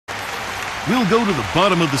We'll go to the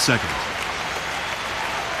bottom of the second.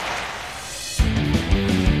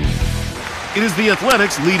 It is the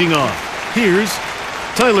Athletics leading off. Here's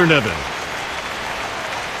Tyler Nevin.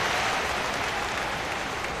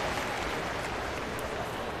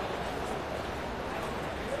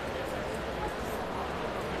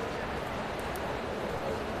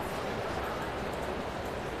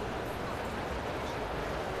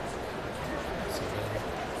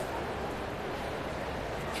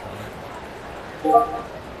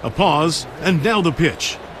 A pause, and now the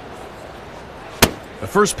pitch. The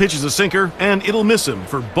first pitch is a sinker, and it'll miss him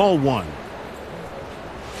for ball one.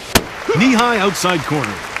 Knee-high outside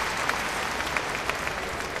corner.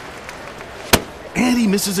 And he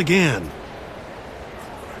misses again.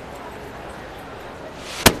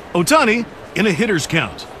 Ohtani in a hitter's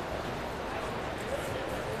count.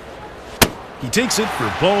 He takes it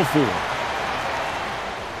for ball four.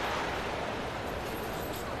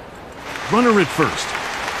 Runner at first.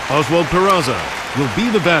 Oswald Peraza will be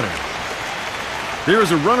the batter. There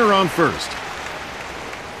is a runner on first.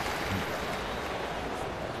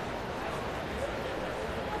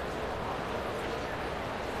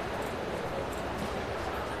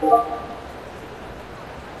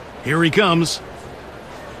 Here he comes.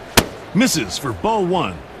 Misses for ball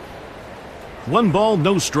one. One ball,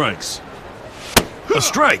 no strikes. A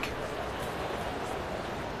strike.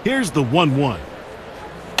 Here's the 1-1.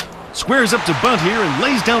 Squares up to bunt here and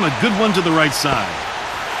lays down a good one to the right side.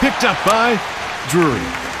 Picked up by Drury.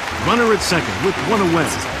 Runner at second with one away.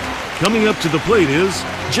 Coming up to the plate is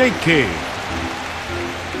Jake Cave.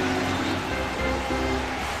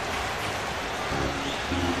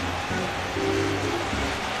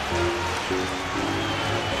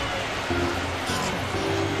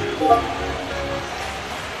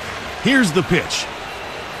 Here's the pitch.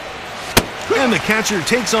 And the catcher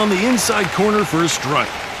takes on the inside corner for a strike.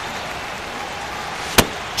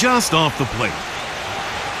 Just off the plate.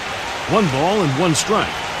 One ball and one strike.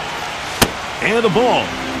 And a ball.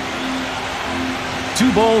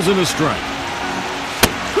 Two balls and a strike.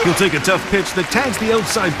 He'll take a tough pitch that tags the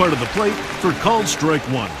outside part of the plate for called strike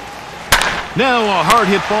one. Now a hard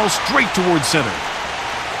hit ball straight towards center.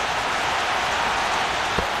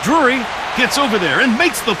 Drury gets over there and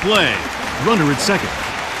makes the play. Runner at second.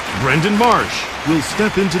 Brendan Marsh will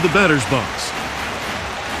step into the batter's box.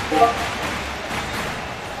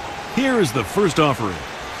 Here is the first offering.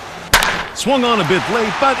 Swung on a bit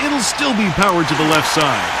late, but it'll still be powered to the left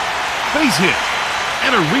side. Base hit,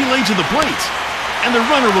 and a relay to the plate. And the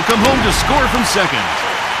runner will come home to score from second.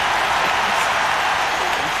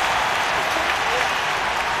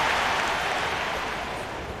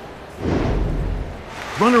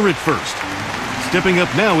 Runner at first. Stepping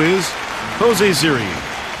up now is Jose Siri.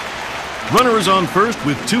 Runner is on first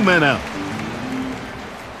with two men out.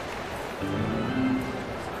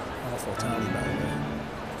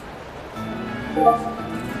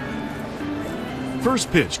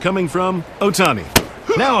 First pitch coming from Ohtani.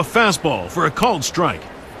 Now a fastball for a called strike.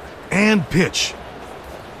 And pitch.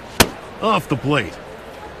 Off the plate.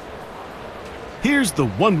 Here's the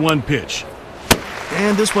 1-1 pitch.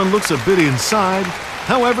 And this one looks a bit inside.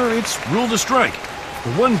 However, it's ruled a strike.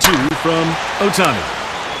 The 1-2 from Ohtani.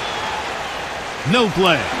 No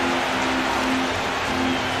play.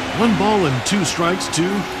 One ball and two strikes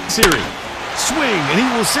to Siri. Swing, and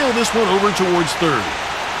he will sail this one over towards third.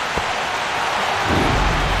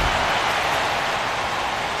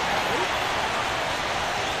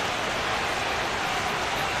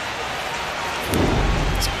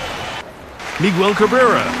 Miguel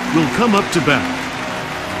Cabrera will come up to bat.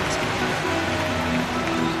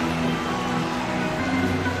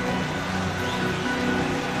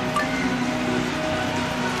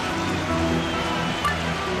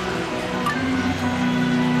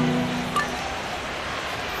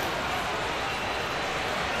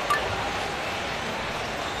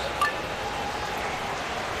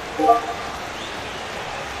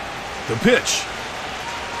 The pitch.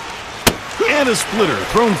 And a splitter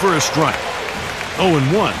thrown for a strike.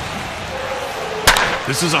 0-1.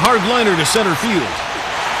 This is a hard liner to center field.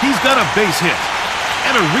 He's got a base hit.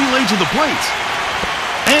 And a relay to the plate.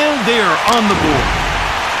 And they are on the board.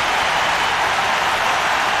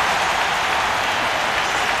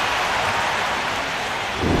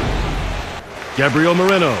 Gabriel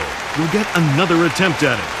Moreno will get another attempt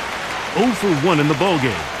at it. 0 for 1 in the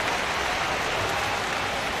ballgame.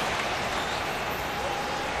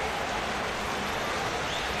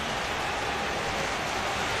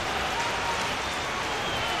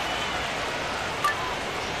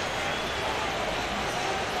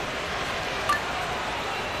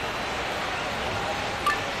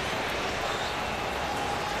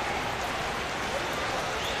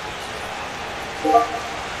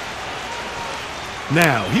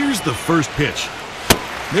 Now, here's the first pitch.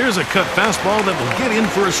 There's a cut fastball that will get in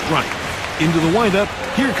for a strike. Into the windup,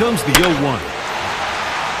 here comes the 0-1.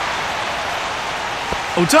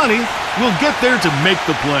 Ohtani will get there to make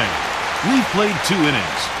the play. We've played 2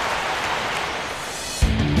 innings.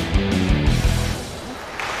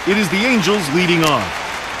 It is the Angels leading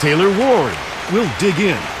off. Taylor Ward will dig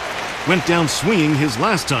in. Went down swinging his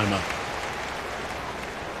last time up.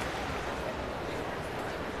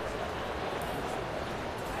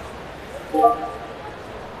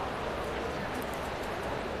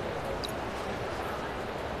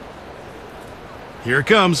 Here it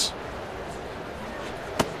comes.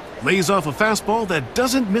 Lays off a fastball that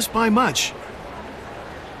doesn't miss by much.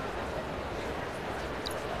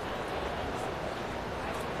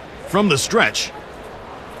 From the stretch.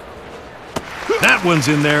 That one's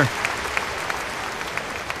in there.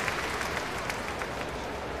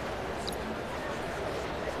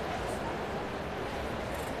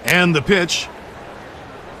 And the pitch.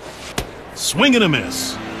 Swing and a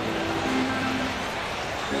miss.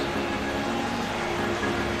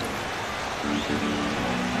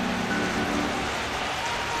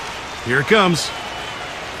 Here it comes.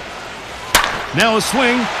 Now a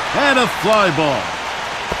swing and a fly ball.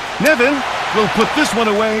 Nevin will put this one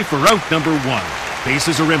away for out number 1.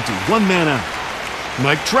 Bases are empty, 1 man out.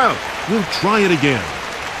 Mike Trout will try it again.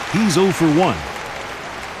 He's 0 for 1.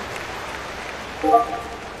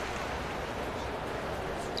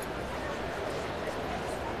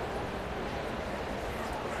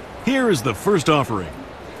 Here is the first offering.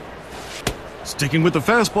 Sticking with the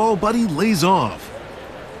fastball, but he lays off.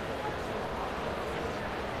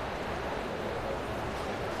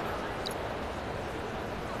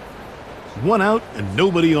 One out and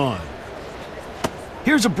nobody on.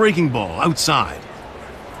 Here's a breaking ball outside.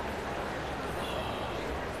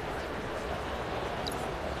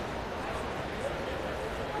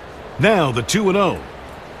 Now the 2-0.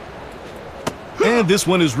 And this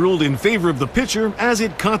one is ruled in favor of the pitcher as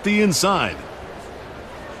it caught the inside.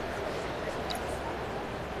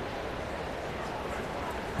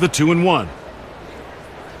 The 2-1.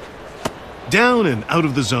 Down and out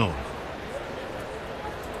of the zone.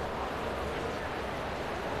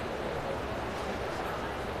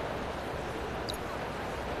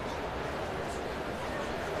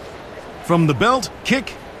 From the belt,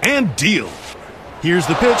 kick, and deal. Here's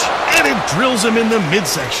the pitch, and it drills him in the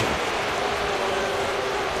midsection.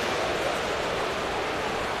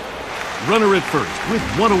 Runner at first with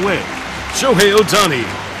 1 away. Shohei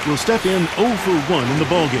Ohtani will step in 0 for 1 in the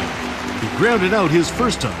ballgame. He grounded out his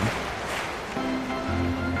first time.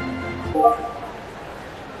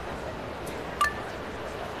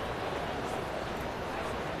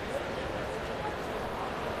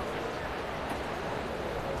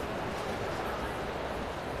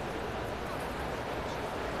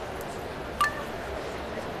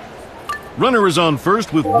 Runner is on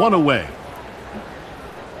first with 1 away.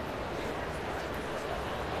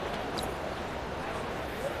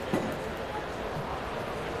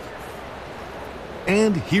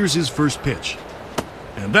 And here's his first pitch.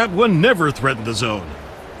 And that one never threatened the zone.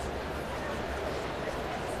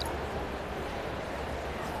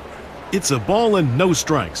 It's a ball and no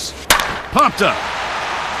strikes. Popped up.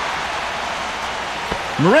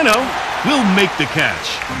 Moreno will make the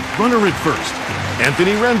catch. Runner at first.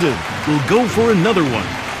 Anthony Rendon will go for another one.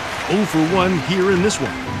 0 for 1 here in this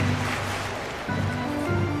one.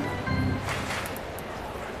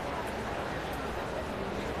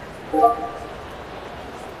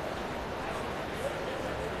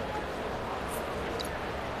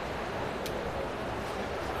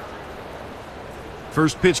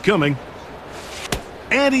 First pitch coming.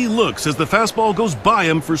 And he looks as the fastball goes by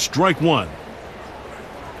him for strike 1.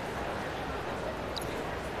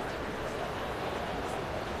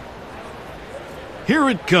 Here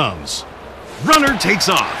it comes. Runner takes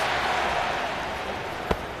off.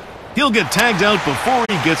 He'll get tagged out before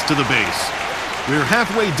he gets to the base. We're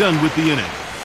halfway done with the inning.